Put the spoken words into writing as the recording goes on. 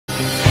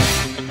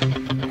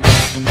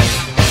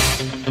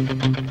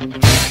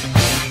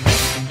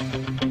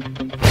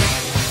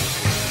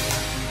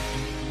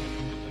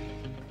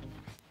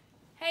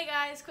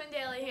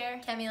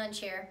Cammy Lynch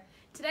here,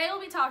 Today we'll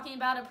be talking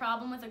about a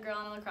problem with a girl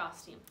on a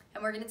lacrosse team.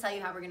 and we're going to tell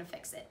you how we're going to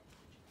fix it.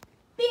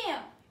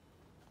 Bam!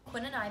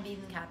 Quinn and I being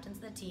the captains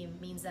of the team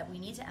means that we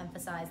need to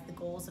emphasize the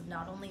goals of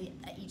not only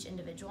each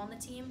individual on the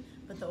team,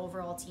 but the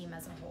overall team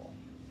as a whole.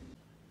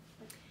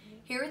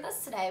 Here with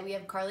us today, we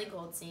have Carly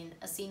Goldstein,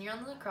 a senior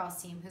on the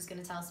lacrosse team, who's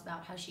going to tell us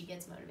about how she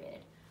gets motivated.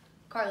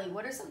 Carly,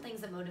 what are some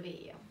things that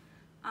motivate you?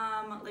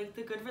 Like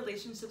the good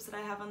relationships that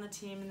I have on the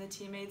team and the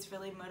teammates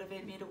really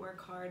motivate me to work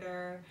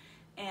harder,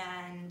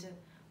 and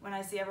when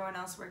I see everyone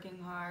else working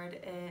hard,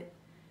 it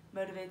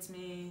motivates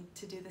me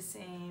to do the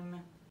same.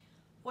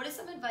 What is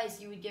some advice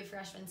you would give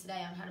freshmen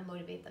today on how to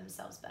motivate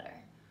themselves better?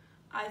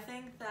 I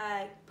think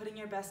that putting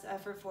your best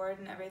effort forward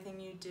in everything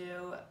you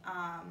do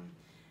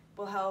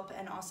will help,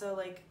 and also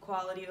like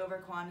quality over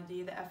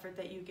quantity, the effort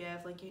that you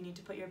give, like you need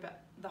to put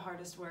the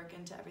hardest work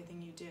into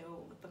everything you do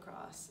with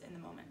lacrosse in the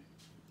moment.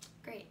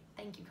 Great,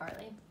 thank you,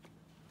 Carly.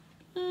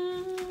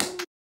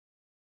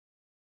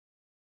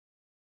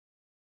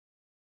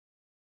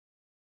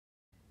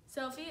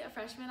 Sophie, a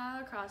freshman on a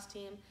lacrosse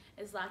team,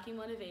 is lacking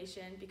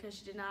motivation because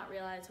she did not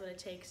realize what it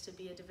takes to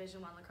be a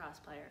Division I lacrosse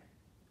player.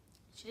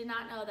 She did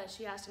not know that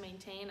she has to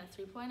maintain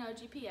a 3.0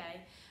 GPA,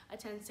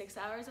 attend 6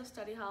 hours of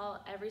study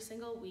hall every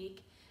single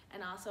week,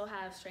 and also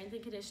have strength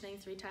and conditioning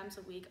 3 times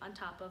a week on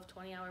top of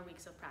 20-hour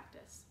weeks of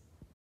practice.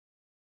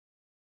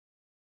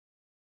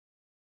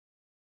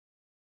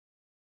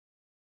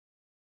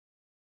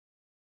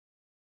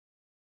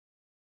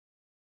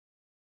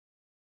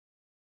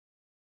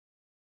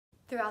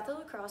 Throughout the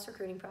lacrosse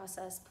recruiting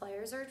process,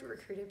 players are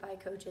recruited by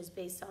coaches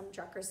based on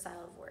Drucker's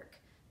style of work.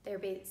 They're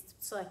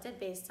selected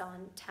based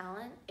on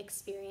talent,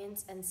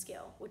 experience, and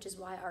skill, which is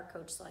why our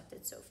coach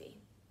selected Sophie.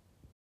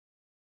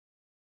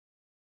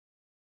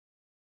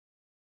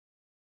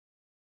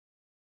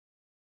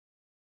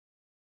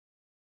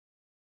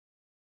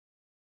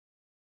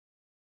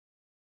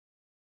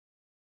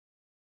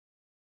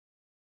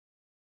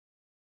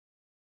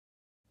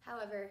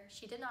 However,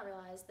 she did not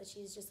realize that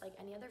she's just like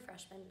any other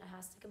freshman and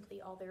has to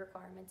complete all the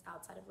requirements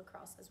outside of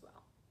lacrosse as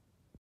well.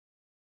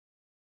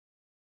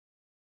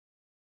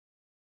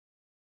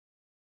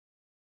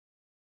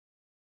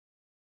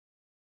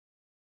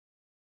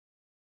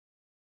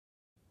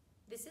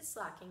 This is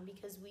slacking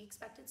because we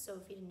expected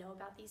Sophie to know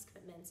about these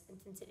commitments, and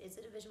since it is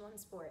a Division I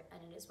sport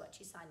and it is what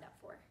she signed up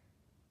for.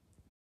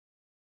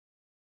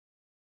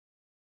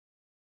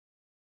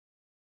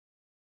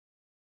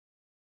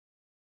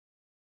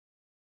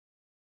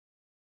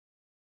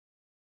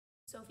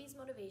 Sophie's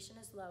motivation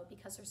is low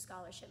because her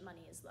scholarship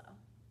money is low.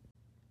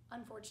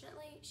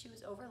 Unfortunately, she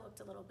was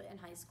overlooked a little bit in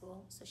high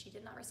school, so she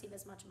did not receive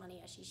as much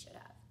money as she should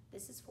have.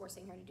 This is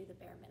forcing her to do the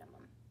bare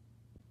minimum.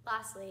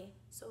 Lastly,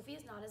 Sophie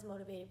is not as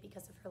motivated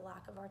because of her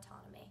lack of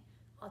autonomy.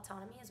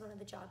 Autonomy is one of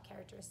the job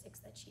characteristics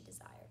that she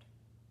desired.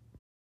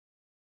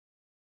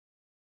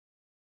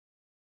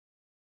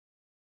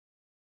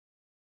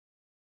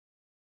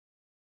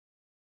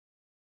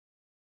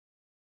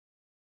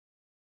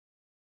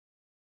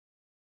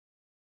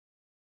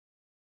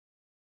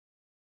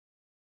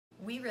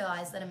 We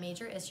realized that a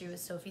major issue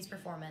with Sophie's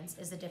performance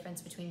is the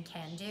difference between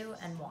can do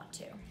and want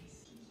to.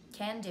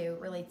 Can do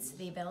relates to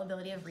the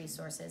availability of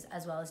resources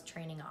as well as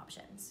training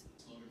options.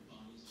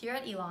 Here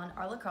at Elon,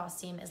 our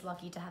lacrosse team is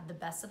lucky to have the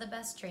best of the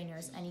best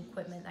trainers and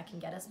equipment that can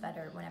get us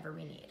better whenever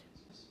we need.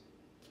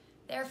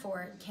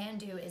 Therefore, can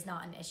do is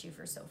not an issue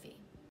for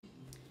Sophie.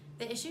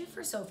 The issue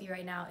for Sophie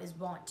right now is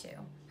want to.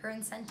 Her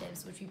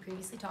incentives, which we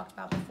previously talked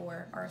about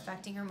before, are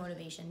affecting her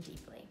motivation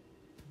deeply.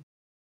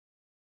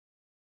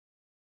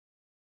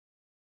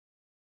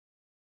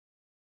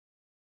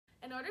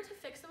 In order to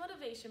fix the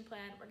motivation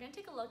plan, we're going to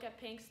take a look at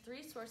Pink's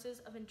 3 sources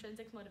of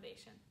intrinsic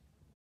motivation.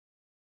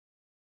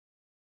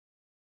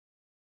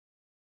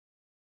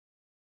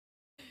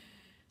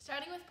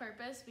 Starting with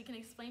purpose, we can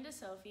explain to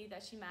Sophie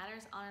that she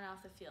matters on and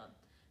off the field.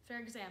 For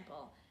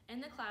example,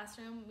 in the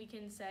classroom, we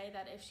can say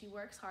that if she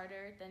works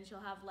harder, then she'll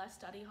have less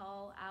study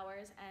hall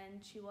hours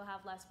and she will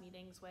have less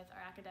meetings with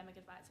our academic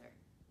advisor.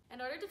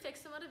 In order to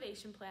fix the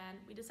motivation plan,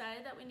 we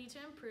decided that we need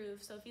to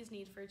improve Sophie's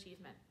need for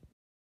achievement.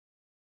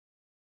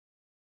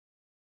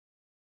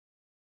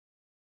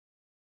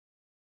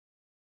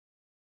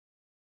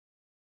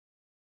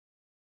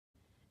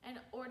 In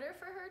order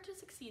for her to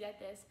succeed at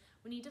this,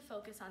 we need to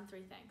focus on 3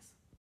 things.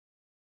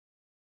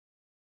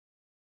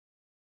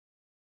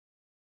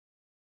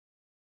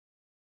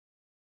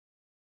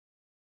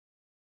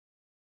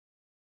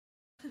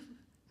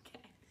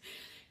 Okay.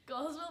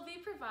 Goals will be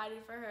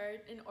provided for her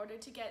in order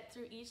to get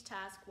through each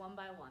task one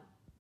by one.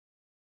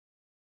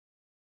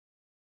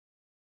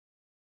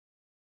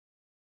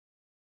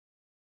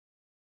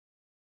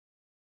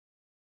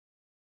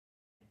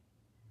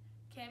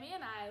 Cammy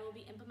and I will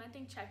be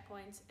implementing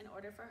checkpoints in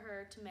order for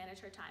her to manage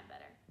her time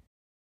better.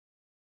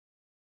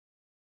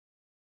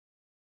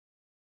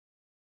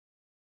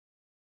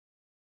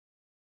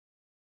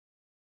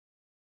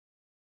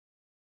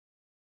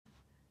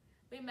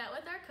 We met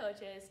with our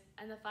coaches,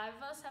 and the 5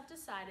 of us have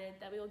decided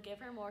that we will give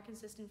her more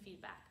consistent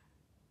feedback,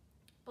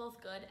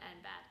 both good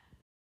and bad.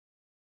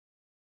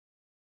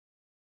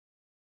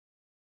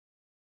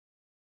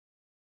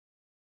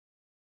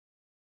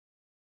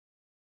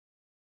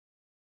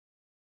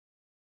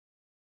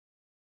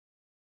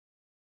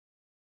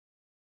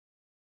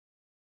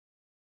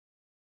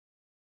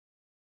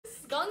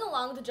 Going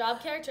along with the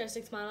job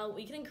characteristics model,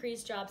 we can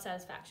increase job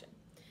satisfaction.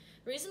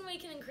 The reason we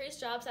can increase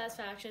job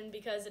satisfaction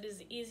because it is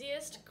the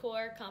easiest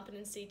core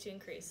competency to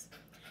increase.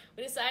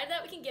 We decided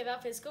that we can give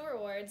out physical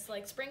rewards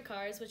like sprint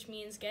cars, which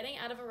means getting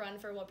out of a run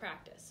for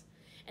practice.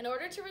 In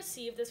order to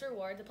receive this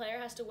reward, the player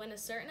has to win a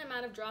certain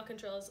amount of draw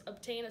controls,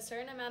 obtain a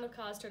certain amount of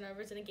cause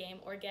turnovers in a game,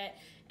 or get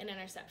an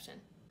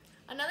interception.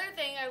 Another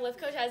thing our lift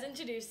coach has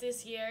introduced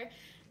this year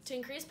to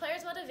increase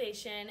players'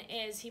 motivation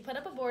is he put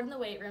up a board in the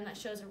weight room that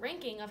shows a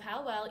ranking of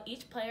how well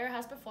each player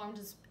has performed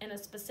in a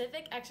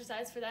specific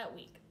exercise for that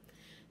week.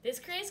 This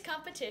creates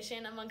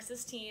competition amongst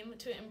this team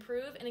to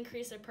improve and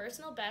increase their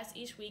personal best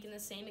each week in the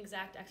same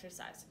exact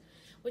exercise.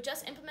 With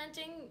just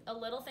implementing a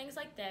little things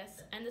like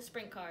this and the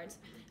sprint cards,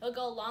 it'll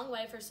go a long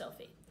way for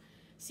Sophie.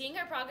 Seeing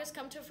her progress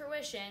come to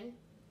fruition,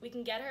 we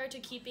can get her to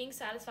keep being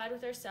satisfied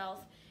with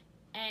herself,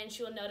 and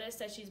she will notice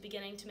that she's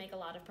beginning to make a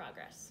lot of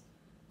progress.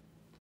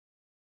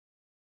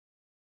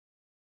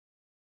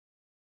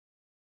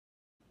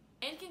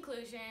 In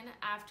conclusion,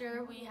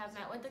 after we have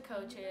met with the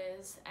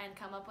coaches and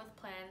come up with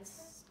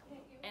plans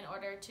in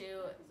order to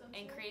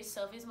increase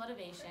Sophie's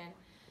motivation,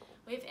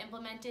 we've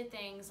implemented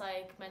things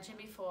like mentioned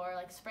before,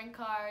 like sprint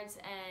cards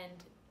and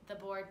the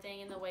board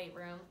thing in the weight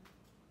room.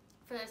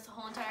 For this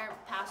whole entire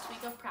past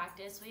week of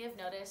practice, we have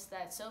noticed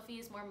that Sophie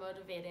is more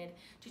motivated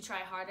to try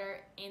harder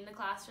in the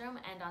classroom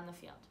and on the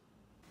field.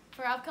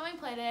 For our upcoming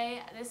play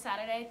day this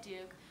Saturday at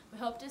Duke, we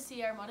hope to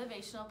see our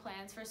motivational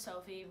plans for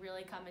Sophie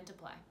really come into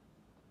play.